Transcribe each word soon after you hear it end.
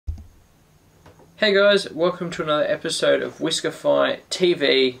Hey guys, welcome to another episode of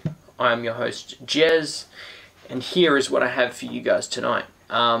WhiskefyTV. I'm your host Jez, and here is what I have for you guys tonight.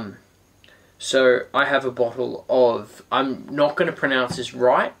 So I have a bottle of, I'm not going to pronounce this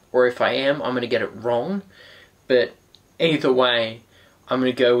right, or if I am, I'm going to get it wrong, but either way, I'm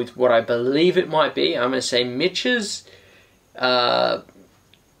going to go with what I believe it might be. I'm going to say Michters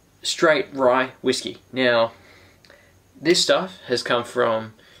straight rye whiskey. Now, this stuff has come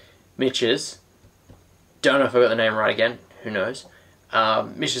from Michters. Don't know if I got the name right again, who knows.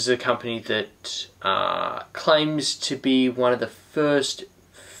 Michters is a company that claims to be one of the first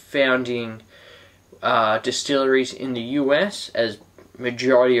founding distilleries in the US, as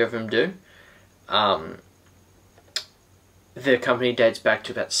majority of them do. The company dates back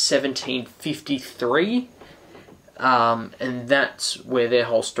to about 1753, and that's where their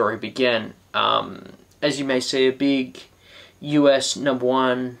whole story began. As you may see, a big US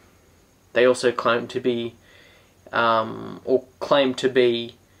 #1. They also claim to be, the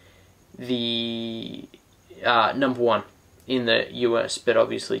 #1 in the US, but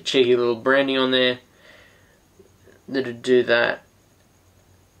obviously cheeky little branding on there that'd do that.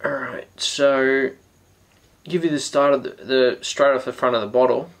 Alright, so give you the start of the straight off the front of the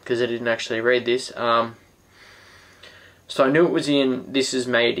bottle, because I didn't actually read this. So I knew it was this is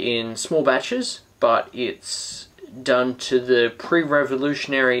made in small batches, but it's done to the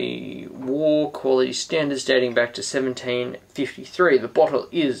pre-Revolutionary War quality standards dating back to 1753. The bottle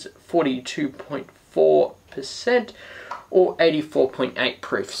is 42.4% or 84.8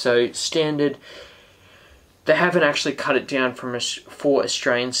 proof, so standard. They haven't actually cut it down for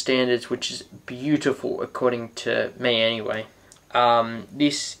Australian standards, which is beautiful according to me anyway.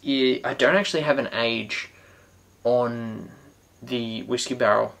 This is, I don't actually have an age on the whiskey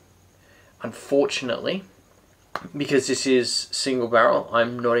barrel, unfortunately. Because this is single barrel,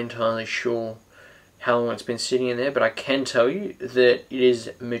 I'm not entirely sure how long it's been sitting in there, but I can tell you that it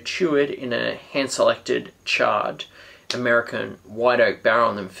is matured in a hand-selected, charred American white oak barrel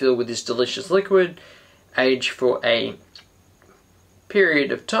and then filled with this delicious liquid, aged for a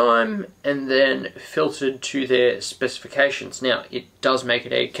period of time, and then filtered to their specifications. Now, it does make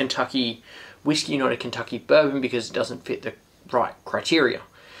it a Kentucky whiskey, not a Kentucky bourbon, because it doesn't fit the right criteria.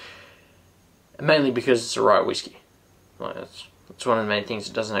 Mainly because it's a rye whiskey. Like that's one of the main things.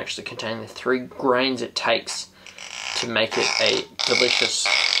 It doesn't actually contain the 3 grains it takes to make it a delicious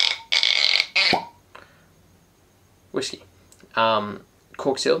whiskey.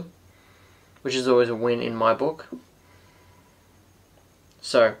 Cork sealed, which is always a win in my book.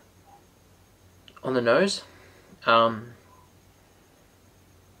 So, on the nose,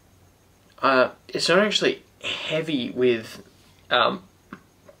 it's not actually heavy with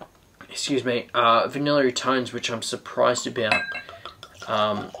vanilla tones, which I'm surprised about,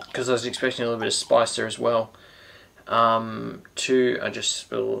 because I was expecting a little bit of spice there as well. I just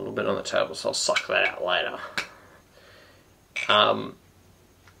spilled a little bit on the table, so I'll suck that out later.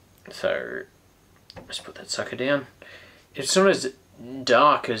 So let's put that sucker down. It's not as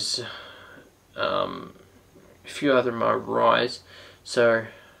dark as a few other of my ryes, so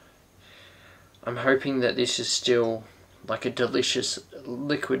I'm hoping that this is still like a delicious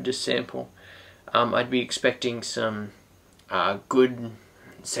liquid to sample. I'd be expecting some good,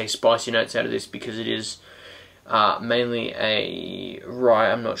 say, spicy notes out of this, because it is mainly a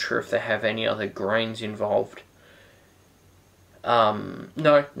rye. I'm not sure if they have any other grains involved.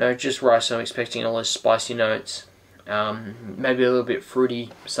 No, just rye, so I'm expecting all those spicy notes. Maybe a little bit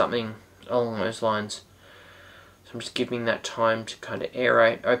fruity, something along those lines. So I'm just giving that time to kind of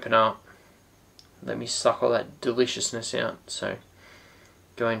aerate, open up. Let me suck all that deliciousness out. So,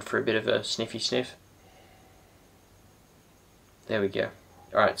 going for a bit of a sniffy sniff. There we go.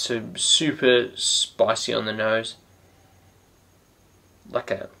 Alright, so super spicy on the nose. Like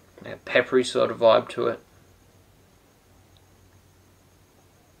a peppery sort of vibe to it.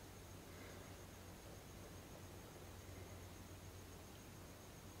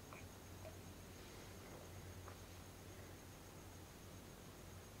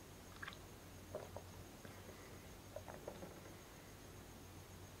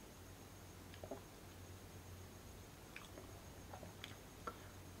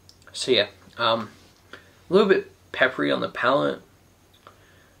 So yeah, a little bit peppery on the palate,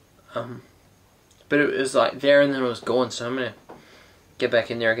 but it was like there and then it was gone, so I'm going to get back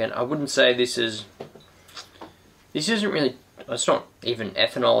in there again. I wouldn't say this isn't really, it's not even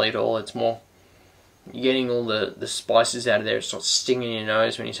ethanol at all, it's more, you're getting all the spices out of there, it's not stinging your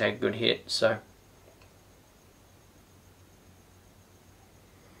nose when you take a good hit, so.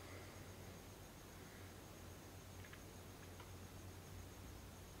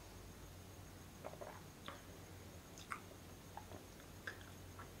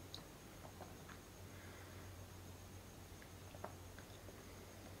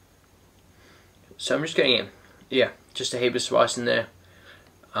 So I'm just getting just a heap of spice in there.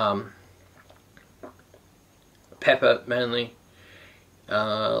 Pepper mainly,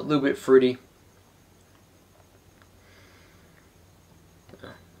 a little bit fruity.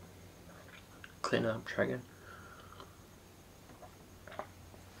 Clean up, try again.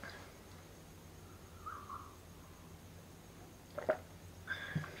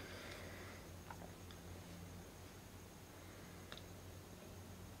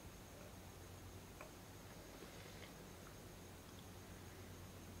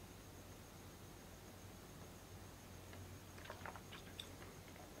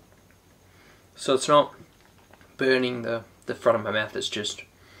 So it's not burning the front of my mouth, it's just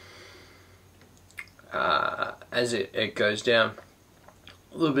as it goes down.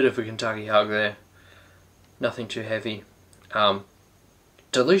 A little bit of a Kentucky hug there, nothing too heavy.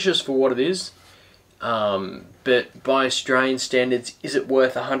 Delicious for what it is, but by Australian standards, is it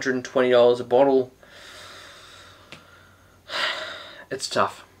worth $120 a bottle? It's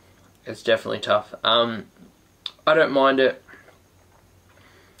tough. It's definitely tough. I don't mind it.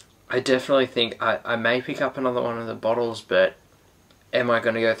 I definitely think I may pick up another one of the bottles, but am I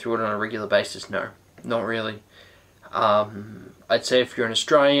going to go through it on a regular basis? No, not really. I'd say if you're an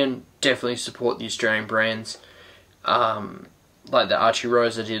Australian, definitely support the Australian brands, like the Archie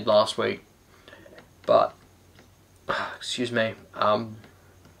Rose I did last week. But, excuse me, but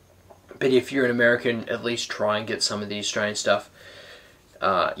if you're an American, at least try and get some of the Australian stuff.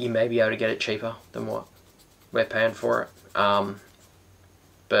 You may be able to get it cheaper than what we're paying for it.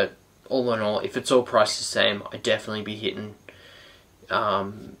 But all in all, if it's all priced the same, I'd definitely be hitting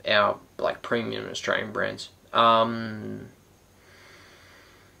our like premium Australian brands. In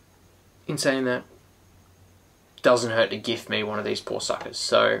saying that, doesn't hurt to gift me one of these poor suckers.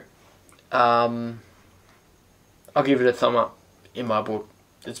 So I'll give it a thumb up in my book.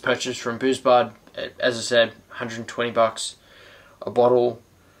 It's purchased from Booze Bud. As I said, $120 a bottle.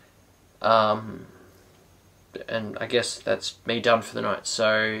 And I guess that's me done for the night.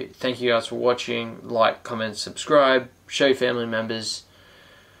 So thank you guys for watching. Like, comment, subscribe, show your family members.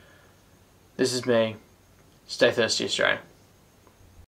 This is me. Stay thirsty, Australia.